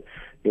volume, but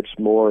it's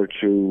more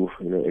to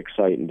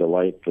excite and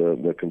delight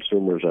the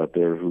consumers out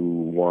there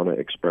who want to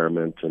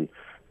experiment and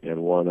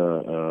want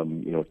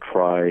to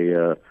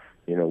try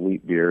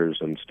wheat beers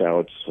and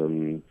stouts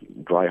and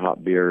dry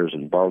hop beers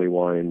and barley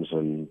wines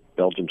and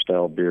Belgian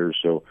style beers.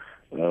 So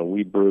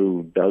we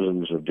brew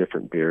dozens of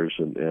different beers,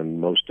 and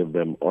most of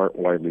them aren't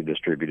widely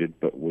distributed,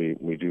 but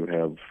we do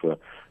have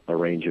a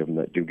range of them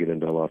that do get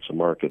into lots of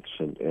markets.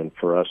 And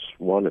for us,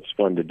 one, it's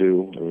fun to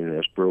do. I mean,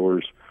 as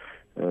brewers,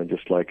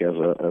 just like as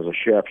a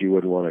chef, you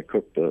wouldn't want to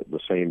cook the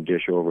same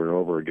dish over and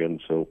over again.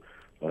 So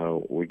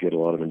we get a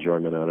lot of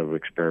enjoyment out of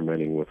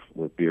experimenting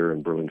with beer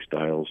and brewing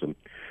styles. And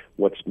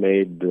what's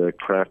made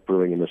craft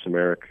brewing in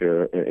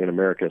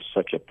America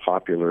such a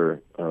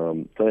popular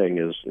thing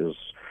is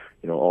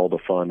all the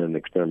fun and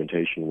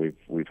experimentation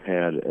we've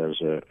had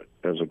as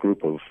a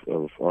group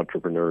of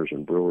entrepreneurs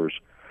and brewers.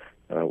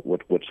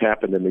 What's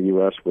happened in the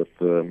U.S. with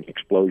the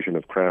explosion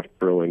of craft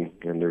brewing,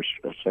 and there's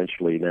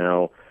essentially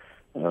now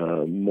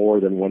more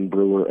than one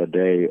brewer a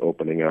day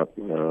opening up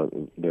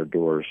their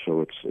doors.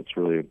 So it's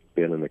really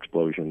been an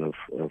explosion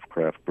of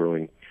craft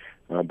brewing.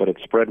 But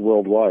it's spread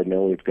worldwide.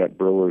 Now we've got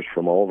brewers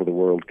from all over the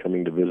world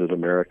coming to visit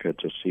America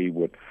to see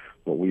what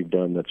we've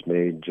done that's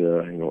made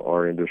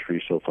our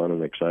industry so fun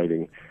and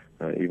exciting.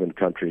 Even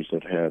countries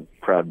that had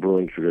proud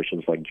brewing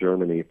traditions like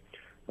Germany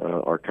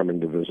are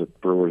coming to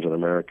visit brewers in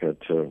America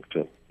to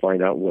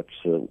find out what's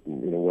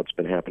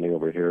been happening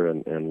over here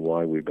and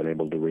why we've been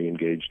able to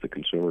re-engage the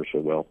consumer so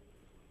well.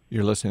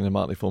 You're listening to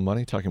Motley Fool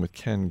Money, talking with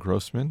Ken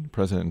Grossman,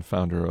 president and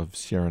founder of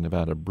Sierra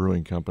Nevada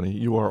Brewing Company.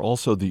 You are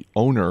also the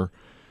owner,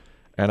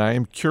 and I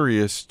am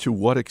curious to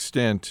what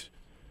extent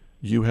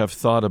you have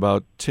thought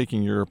about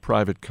taking your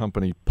private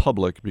company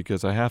public,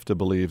 because I have to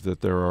believe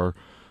that there are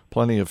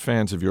plenty of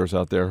fans of yours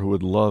out there who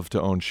would love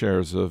to own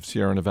shares of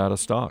Sierra Nevada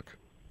stock.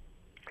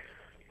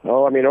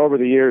 Oh, I mean, over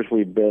the years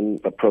we've been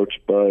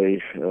approached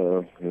by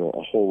a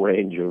whole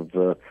range of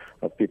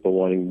people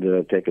wanting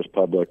to take us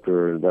public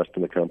or invest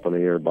in the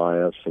company or buy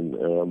us.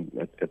 And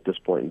at this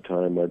point in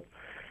time, I've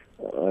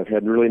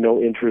had really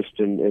no interest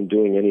in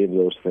doing any of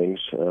those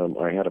things.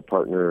 I had a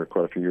partner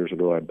quite a few years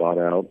ago I bought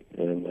out,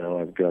 and now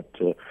I've got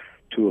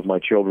two of my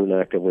children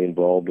actively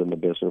involved in the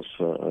business.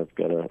 I've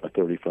got a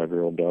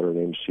 35-year-old daughter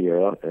named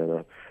Sierra and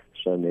a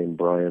son named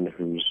Brian,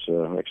 who's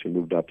actually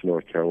moved out to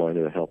North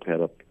Carolina to help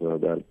head up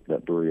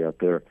that brewery out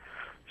there.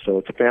 So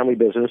it's a family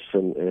business,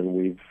 and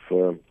we've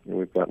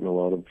gotten a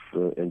lot of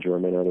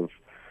enjoyment out of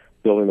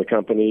building the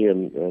company,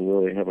 and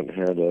really haven't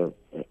had a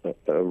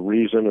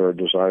reason or a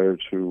desire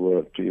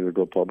to either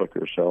go public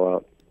or sell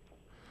out.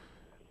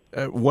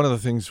 One of the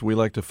things we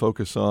like to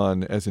focus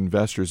on as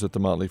investors at the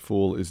Motley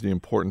Fool is the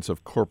importance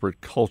of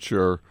corporate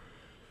culture.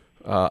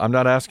 I'm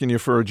not asking you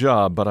for a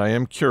job, but I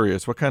am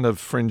curious. What kind of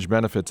fringe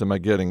benefits am I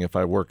getting if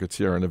I work at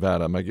Sierra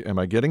Nevada? Am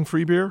I getting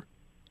free beer?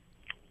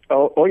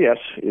 Oh yes,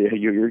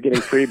 you're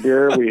getting free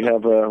beer. We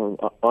have an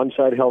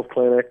on-site health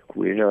clinic.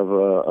 We have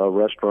a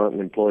restaurant,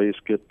 and employees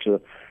get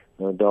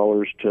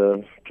dollars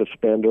to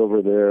spend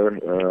over there.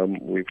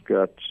 We've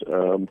got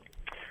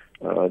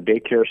a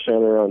daycare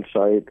center on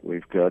site.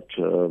 We've got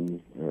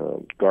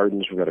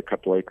gardens. We've got a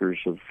couple acres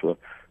of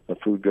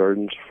food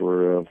gardens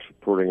for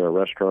supporting our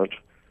restaurant.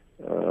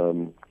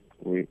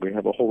 We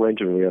have a whole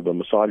range of them. We have a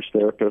massage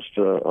therapist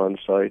on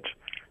site.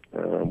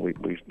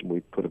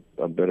 We put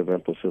a bit of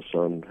emphasis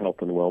on health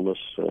and wellness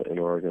in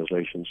our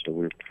organization. So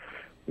we've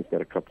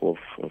got a couple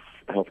of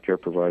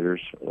healthcare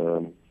providers.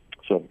 So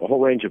a whole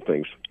range of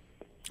things.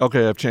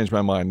 Okay, I've changed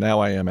my mind. Now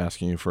I am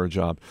asking you for a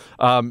job.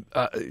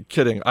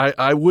 Kidding.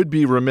 I would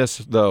be remiss,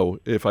 though,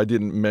 if I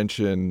didn't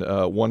mention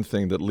one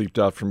thing that leaped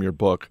out from your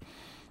book,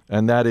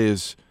 and that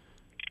is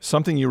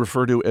something you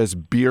refer to as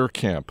beer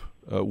camp,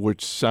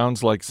 which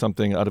sounds like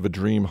something out of a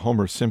dream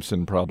Homer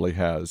Simpson probably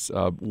has.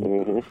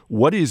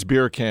 What is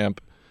beer camp?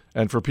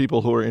 And for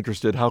people who are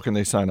interested, how can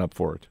they sign up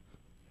for it?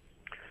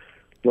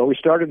 Well, we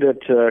started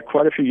it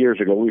quite a few years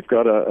ago. We've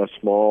got a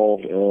small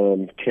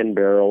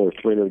 10-barrel or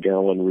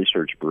 300-gallon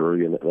research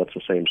brewery, and that's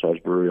the same size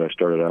brewery I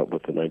started out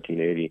with in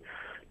 1980.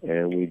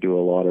 And we do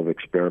a lot of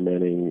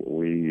experimenting.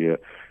 We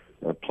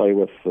play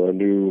with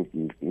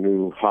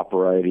new hop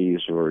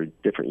varieties or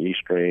different yeast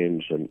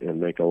strains, and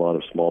make a lot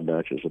of small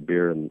batches of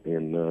beer in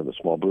the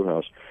small brew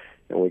house.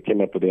 And we came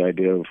up with the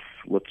idea of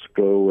let's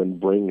go and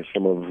bring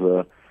some of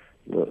the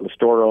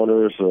store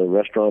owners,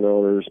 restaurant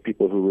owners,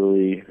 people who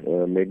really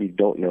maybe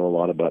don't know a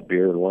lot about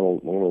beer and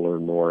want to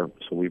learn more.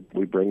 So we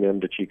bring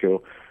them to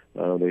Chico.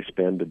 They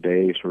spend a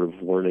day sort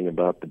of learning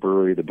about the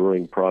brewery, the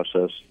brewing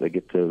process. They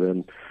get to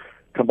then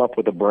come up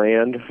with a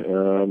brand.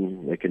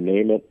 They can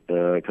name it,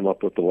 come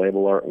up with the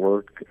label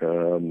artwork,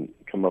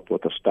 come up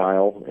with a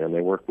style, and they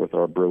work with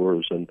our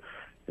brewers and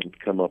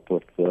come up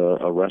with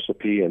a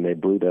recipe, and they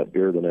brew that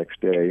beer the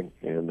next day.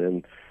 And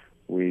then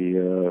we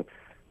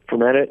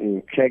ferment it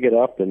and keg it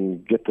up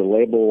and get the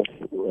label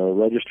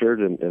registered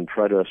and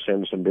try to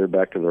send some beer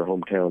back to their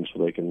hometown so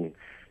they can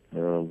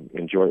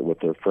enjoy it with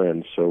their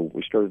friends. So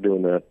we started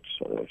doing that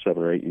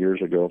 7 or 8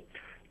 years ago,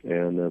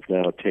 and have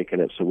now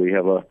taken it. So we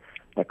have a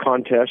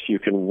contest. You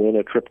can win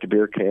a trip to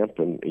beer camp,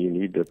 and you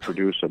need to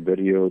produce a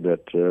video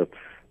that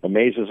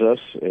amazes us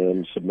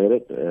and submit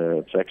it.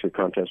 It's actually a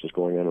contest that's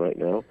going on right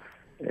now,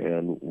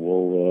 and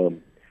we'll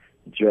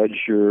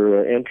judge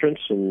your entrance,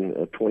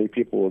 and 20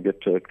 people will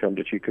get to come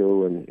to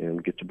Chico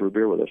and get to brew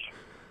beer with us.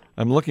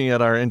 I'm looking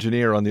at our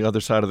engineer on the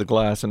other side of the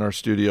glass in our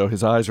studio.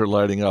 His eyes are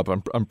lighting up.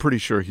 I'm pretty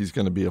sure he's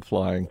going to be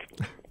applying.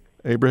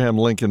 Abraham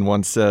Lincoln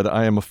once said,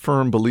 "I am a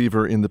firm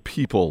believer in the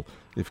people.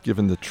 If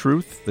given the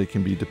truth, they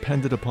can be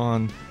depended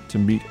upon to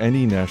meet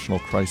any national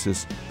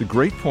crisis. The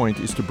great point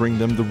is to bring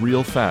them the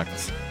real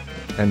facts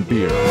and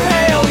beer."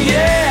 Hell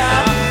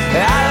yeah,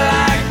 I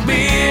like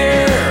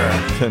beer.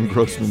 Ken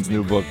Grossman's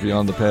new book,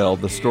 Beyond the Pale,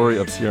 The Story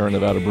of Sierra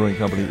Nevada Brewing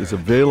Company, is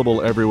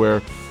available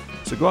everywhere.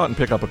 So go out and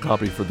pick up a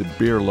copy for the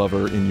beer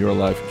lover in your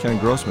life. Ken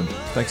Grossman,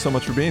 thanks so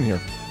much for being here.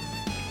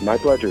 My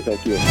pleasure.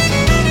 Thank you.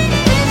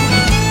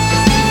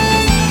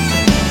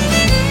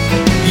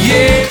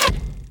 Yeah.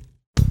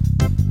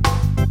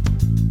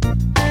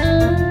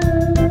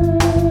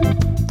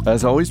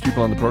 As always,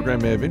 people on the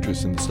program may have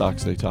interest in the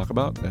stocks they talk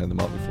about, and the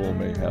Motley Fool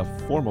may have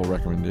formal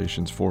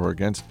recommendations for or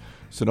against.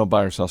 So don't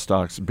buy or sell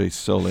stocks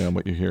based solely on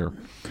what you hear.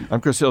 I'm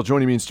Chris Hill.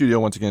 Joining me in studio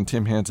once again,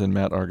 Tim Hansen,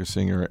 Matt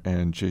Argesinger,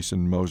 and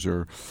Jason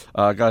Moser.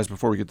 Guys,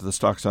 before we get to the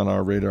stocks on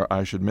our radar,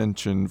 I should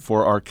mention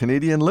for our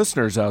Canadian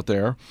listeners out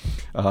there,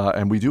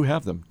 and we do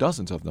have them,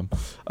 dozens of them,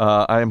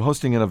 I am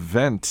hosting an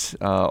event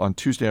on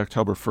Tuesday,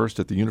 October 1st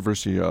at the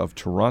University of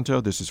Toronto.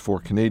 This is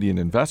for Canadian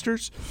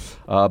investors,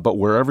 but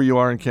wherever you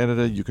are in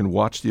Canada, you can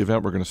watch the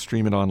event. We're going to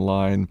stream it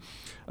online.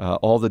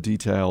 All the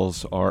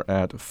details are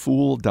at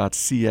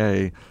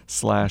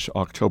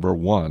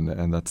fool.ca/October1,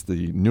 and that's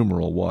the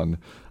numeral 1.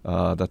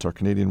 That's our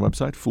Canadian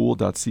website,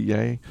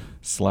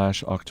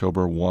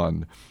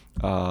 fool.ca/October1.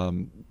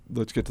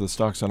 let's get to the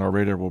stocks on our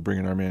radar. We'll bring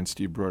in our man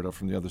Steve Broido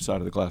from the other side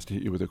of the glass to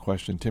hit you with a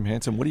question. Tim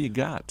Hansen, what do you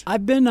got?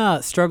 I've been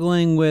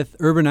struggling with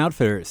Urban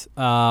Outfitters,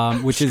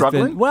 which has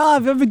Struggling? been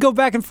I've been go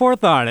back and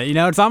forth on it.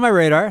 It's on my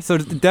radar, so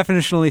it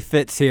definitionally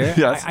fits here.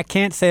 Yes. I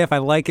can't say if I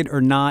like it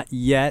or not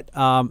yet.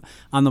 On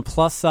the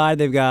plus side,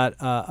 they've got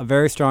a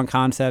very strong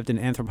concept in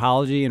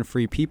anthropology and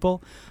free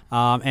people,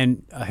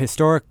 and a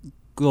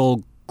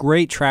historical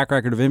great track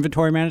record of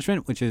inventory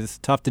management, which is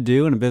tough to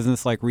do in a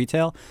business like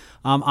retail.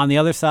 On the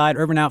other side,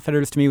 Urban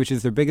Outfitters, to me, which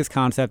is their biggest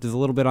concept, is a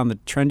little bit on the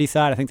trendy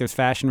side. I think there's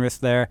fashion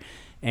risk there,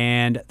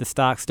 and the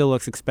stock still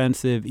looks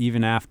expensive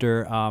even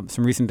after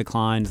some recent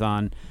declines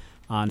on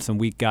some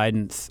weak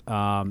guidance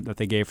that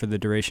they gave for the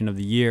duration of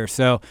the year.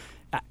 So,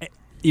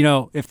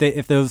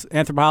 if those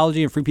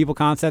anthropology and free people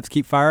concepts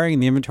keep firing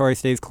and the inventory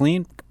stays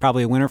clean,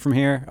 probably a winner from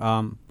here.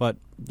 But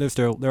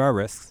there are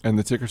risks. And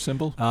the ticker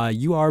symbol?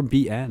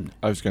 URBN.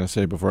 I was going to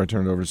say before I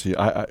turn it over to Steve,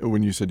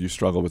 when you said you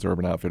struggle with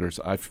Urban Outfitters,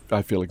 I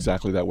feel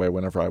exactly that way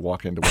whenever I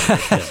walk into one of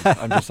those places.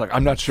 I'm just like,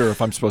 I'm not sure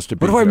if I'm supposed to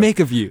be What do I make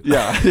of you?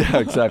 Yeah,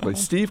 exactly.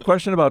 Steve,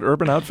 question about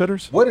Urban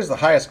Outfitters? What is the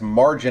highest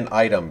margin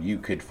item you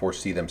could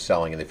foresee them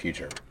selling in the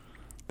future?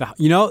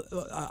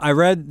 I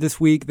read this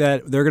week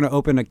that they're going to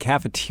open a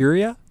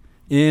cafeteria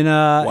in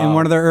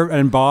one of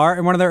their bar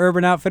in one of their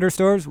Urban Outfitter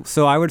stores.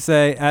 So I would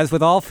say, as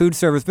with all food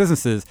service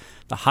businesses,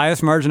 the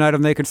highest margin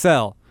item they could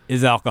sell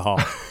is alcohol.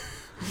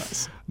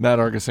 Nice. Matt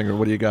Argesinger,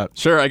 what do you got?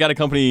 Sure, I got a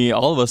company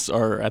all of us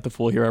are at the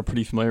Fool here are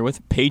pretty familiar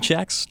with,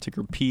 Paychex,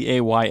 ticker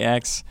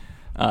PAYX.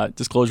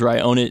 Disclosure: I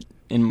own it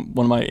in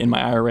my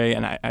IRA,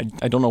 and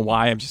I don't know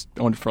why. I've just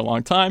owned it for a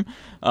long time.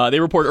 They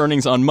report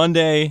earnings on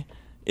Monday.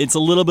 It's a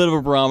little bit of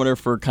a barometer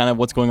for kind of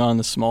what's going on in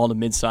the small to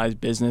mid-sized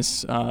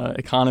business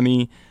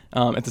economy.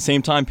 At the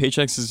same time,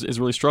 Paychex is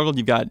really struggled.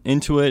 You've got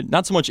Intuit,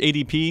 not so much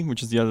ADP,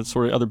 which is the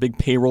other big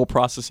payroll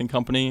processing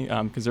company,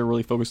 because they're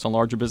really focused on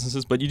larger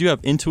businesses. But you do have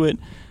Intuit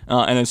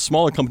and a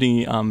smaller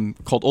company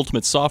called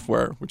Ultimate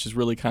Software, which is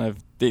really kind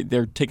of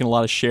they're taking a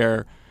lot of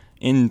share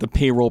in the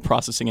payroll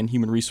processing and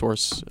human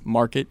resource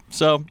market.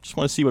 So just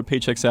want to see what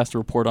Paychex has to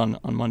report on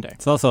Monday.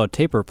 It's also a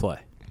taper play.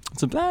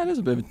 That is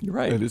a bit. You're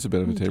right. It is a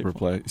bit of a taper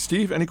play.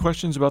 Steve, any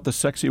questions about the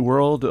sexy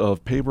world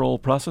of payroll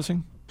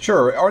processing?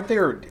 Sure. Aren't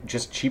there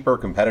just cheaper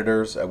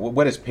competitors?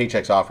 What is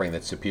Paychex offering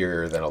that's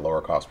superior than a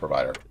lower cost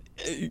provider?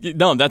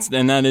 No,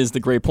 that is the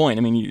great point.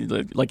 I mean,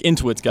 like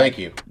Intuit's got. Thank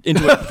you.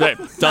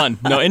 Intuit done.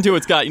 No,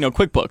 Intuit's got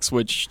QuickBooks,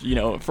 which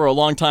for a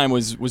long time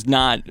was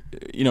not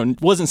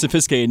wasn't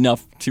sophisticated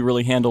enough to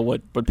really handle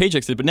what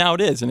Paychex did, but now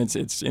it is, and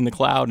it's in the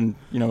cloud, and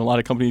a lot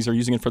of companies are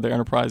using it for their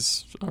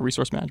enterprise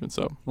resource management.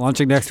 So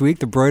launching next week,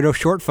 the Broido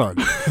Short Fund.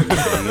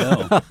 There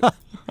you go.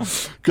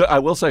 Good, I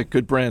will say,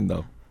 good brand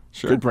though.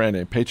 Sure. Good brand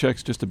name.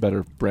 Paychex, just a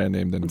better brand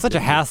name than. It's such a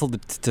hassle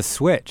to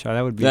switch. That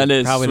would be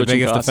switching probably the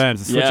biggest costs. offense.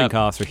 The switching Yeah.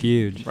 costs are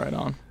huge. Right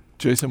on.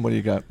 Jason, what do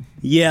you got?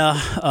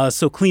 Yeah,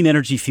 so Clean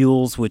Energy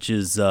Fuels, which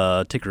is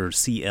ticker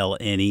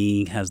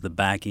CLNE, has the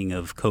backing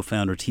of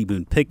co-founder T.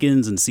 Boone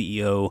Pickens and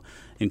CEO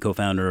and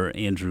co-founder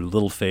Andrew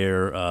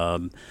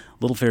Littlefair.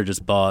 Littlefair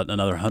just bought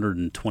another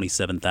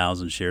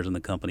 127,000 shares in the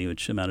company,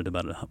 which amounted to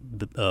about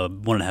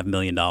 $1.5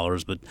 million.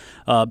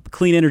 But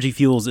Clean Energy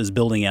Fuels is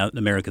building out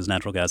America's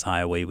natural gas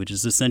highway, which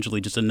is essentially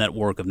just a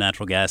network of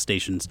natural gas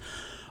stations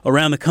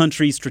around the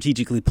country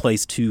strategically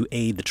placed to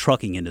aid the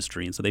trucking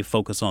industry. And so they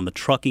focus on the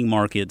trucking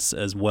markets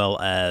as well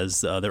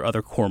as their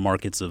other core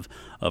markets of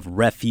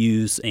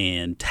refuse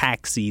and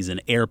taxis and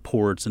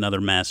airports and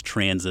other mass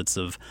transits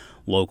of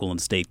local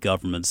and state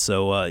governments.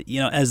 So,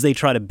 as they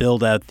try to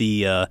build out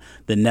the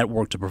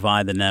network to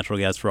provide the natural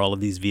gas for all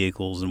of these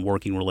vehicles and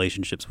working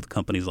relationships with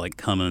companies like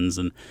Cummins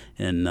and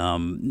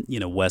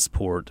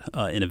Westport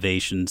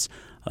Innovations,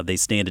 they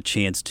stand a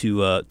chance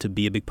to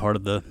be a big part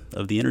of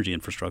the energy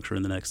infrastructure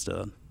in the next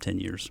 10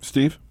 years.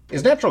 Steve?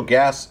 Is natural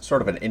gas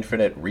sort of an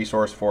infinite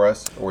resource for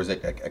us, or is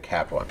it a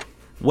capped one?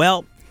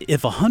 Well,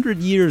 if 100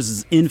 years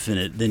is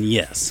infinite, then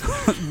yes.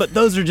 But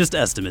those are just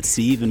estimates,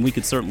 Steve, and we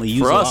could certainly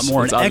use For a us, lot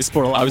more it's and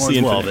export a lot more as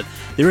obviously well. infinite.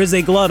 But there is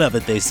a glut of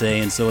it, they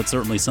say, and so it's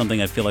certainly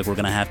something I feel like we're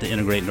going to have to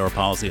integrate into our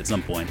policy at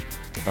some point.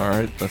 All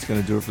right, that's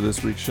going to do it for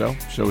this week's show.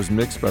 Show is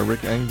mixed by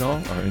Rick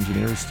Engdahl. Our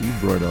engineer is Steve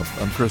Broido.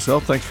 I'm Chris Hill.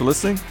 Thanks for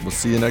listening. We'll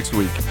see you next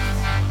week.